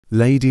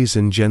Ladies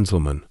and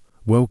gentlemen,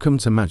 welcome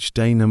to match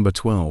day number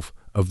 12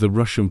 of the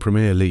Russian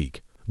Premier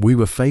League. We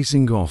were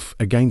facing off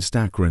against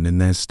Akron in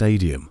their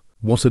stadium.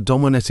 What a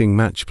dominating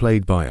match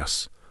played by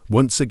us.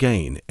 Once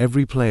again,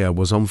 every player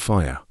was on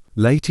fire.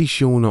 Lady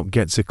Shawnop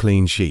gets a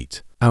clean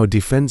sheet. Our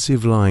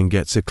defensive line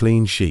gets a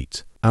clean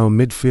sheet. Our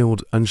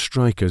midfield and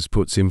strikers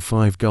puts in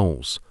 5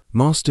 goals.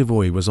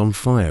 Mastivoy was on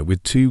fire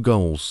with 2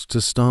 goals to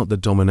start the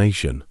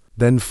domination,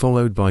 then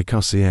followed by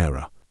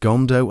Casiera,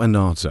 Gondo and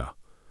Arta.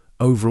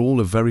 Overall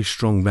a very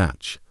strong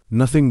match.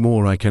 Nothing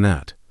more I can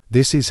add.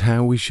 This is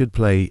how we should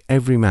play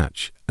every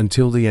match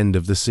until the end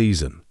of the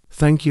season.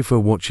 Thank you for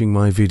watching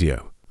my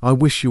video. I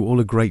wish you all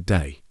a great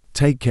day.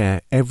 Take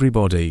care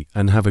everybody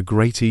and have a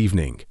great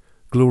evening.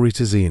 Glory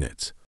to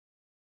Zenit.